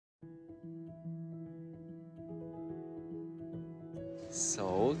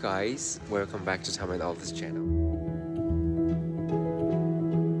So guys, welcome back to Taiwan Office channel.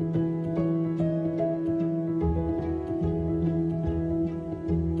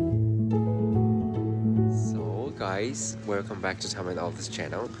 Welcome back to Taiwan Office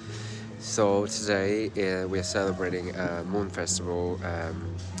channel. So today we are celebrating Moon Festival.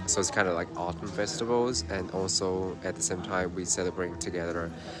 So it's kind of like autumn festivals, and also at the same time we celebrating together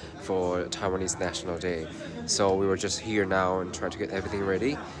for Taiwanese National Day. So we were just here now and trying to get everything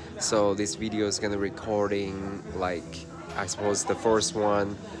ready. So this video is gonna recording, like, I suppose the first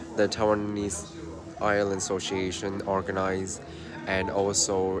one the Taiwanese Island Association organized, and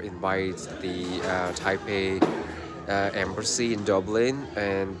also invite the Taipei Embassy in Dublin,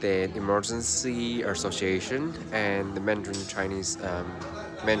 and then Emergency Association and the Mandarin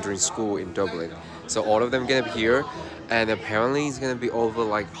School in Dublin. So all of them gonna be here, and apparently it's gonna be over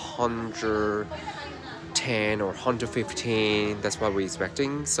like 110 or 115. That's what we're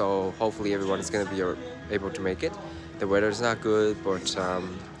expecting. So hopefully everyone is gonna be able to make it. The weather is not good, but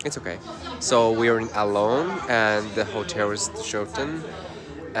it's okay. So we are in alone, and the hotel is the Sheraton.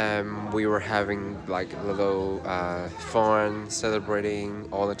 We were having like a little fun, celebrating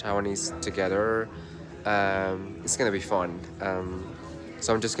all the Taiwanese together. It's gonna be fun.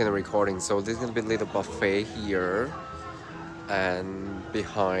 So I'm just gonna recording. So there's gonna be a little buffet here, and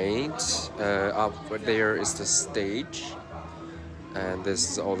behind up there is the stage, and this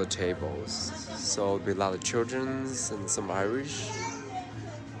is all the tables. So there'll be a lot of children's and some Irish.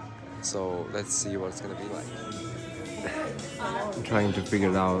 So let's see what it's gonna be like. I'm trying to figure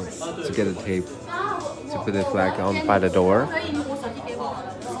it out to get a tape to put the flag on by the door.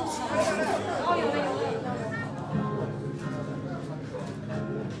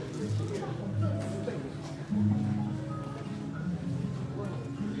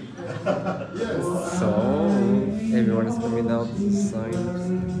 So everyone is coming out to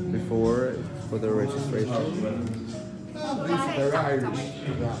sign before for the registration. This is very Irish.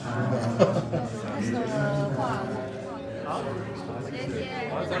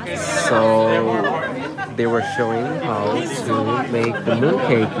 So they were showing how to make the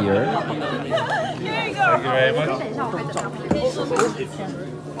mooncake here. Here you go. Thank you very much.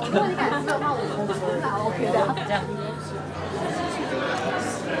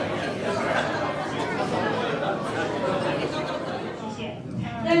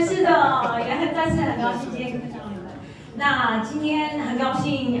 对，是的，也再次很高兴今天看到你们。那今天很高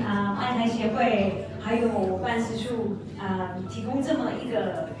兴爱台协会还有办事处提供这么一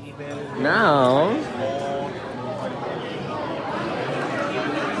个。Now.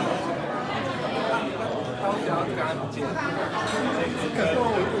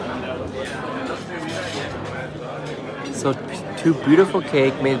 So two beautiful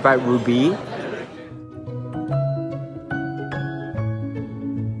cake made by Ruby.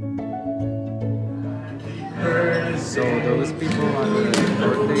 So those people on the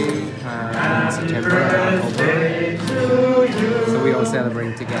birthday in September and October. So we all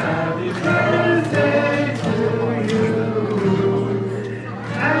celebrate together. Happy birthday to you.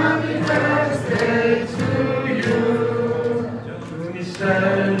 Happy birthday to you. 祝你生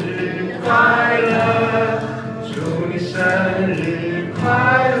日快乐，祝你生日快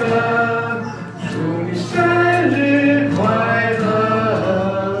乐，祝你生日快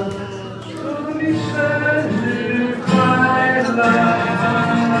乐，祝你生日。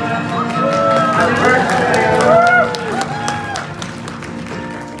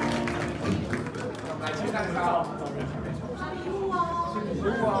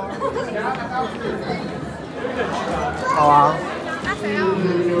好啊。那谁要？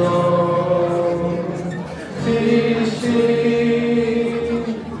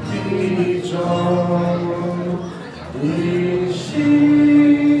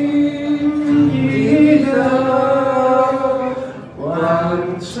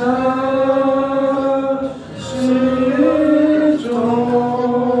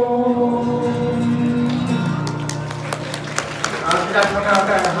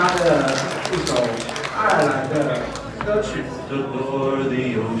爱尔兰的歌曲。Before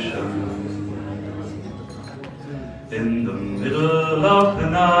the ocean, in the middle of the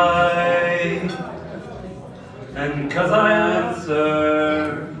night, and 'cause I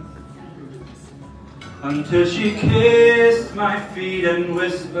answered, until she kissed my feet and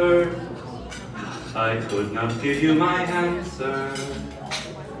whispered, I could not give you my answer.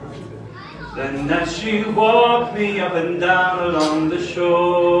 Then as she walked me up and down along the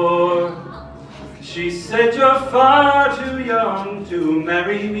shore, she said, you're far too young to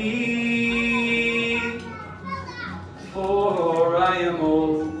marry me, for I am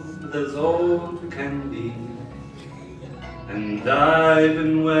old as old can be, And I've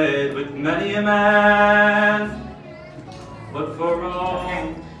been wed with many a man, but for all.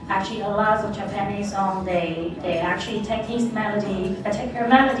 Actually, a lot of Japanese song, they actually take his melody, take her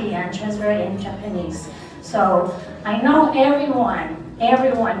melody and transfer it in Japanese. So I know everyone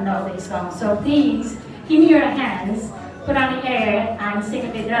knows this song. So please, give me your hands, put on the air, and sing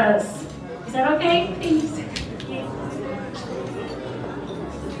it with us. Is that okay? Please.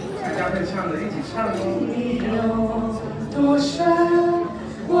 大家会唱的，一起唱哦。有多深，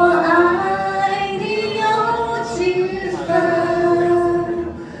我爱你有几分？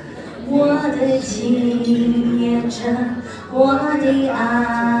我的情也真，我的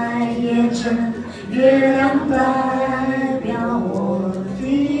爱也真，月亮代表我的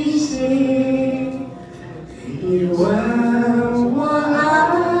心。你问我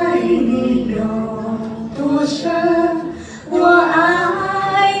爱你有多深，我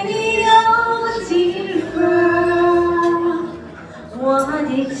爱你有几分？我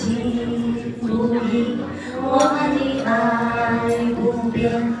的情不移，我的爱不变，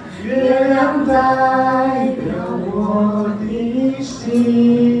月亮代表我的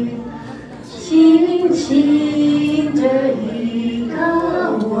心。轻轻的一个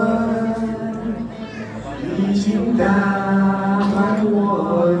吻，已经打满我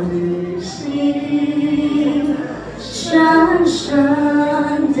的心。深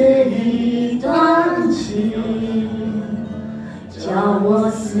深的一段情，叫我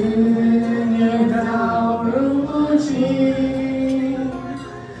思念到如今。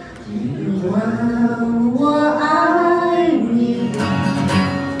你问我爱你。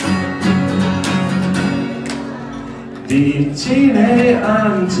在一个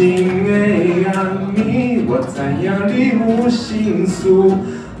安静的夜暝，我知影你有心事，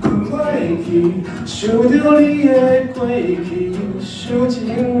困袂去，想着你的过去，想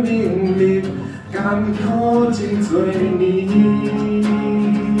情淋漓，甘苦真多年。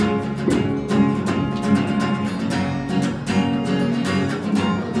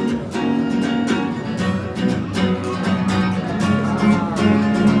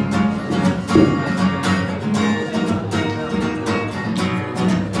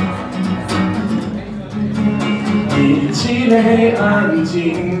在一个安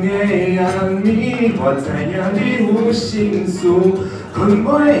静的夜暝，我知影你有心事，困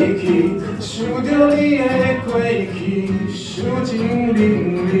袂去，想着你的过去，想情淋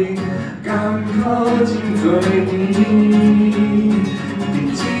漓，甘苦真多年。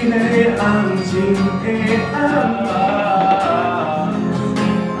在一个安静的暗暝。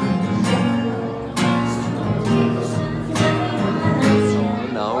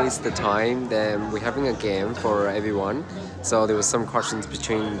Now is the time that we're having a game for everyone. So there was some questions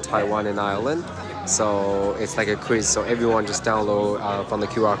between Taiwan and Ireland. So it's like a quiz. So everyone just download from the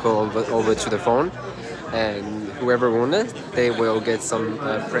QR code over to the phone, and whoever won it, they will get some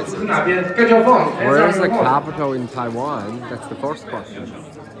presents. Where is the capital in Taiwan? That's the first question.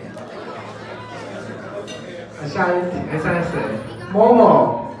 下一题，下一谁？某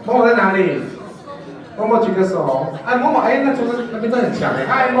某，某某在哪里？某某举个手。哎，某某，哎，那就是那边真的很强哎。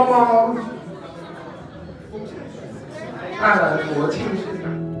哎，某某。爱尔兰国庆是哪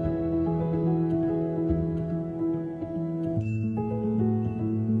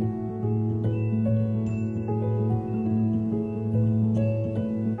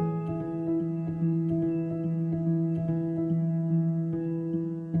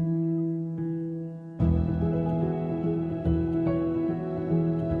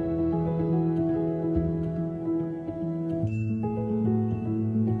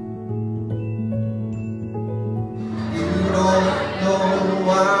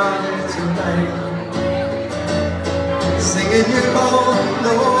？Singing, you don't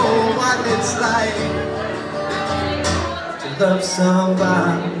know what it's like to love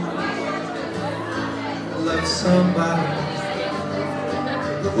somebody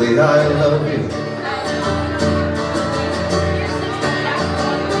the way I love you.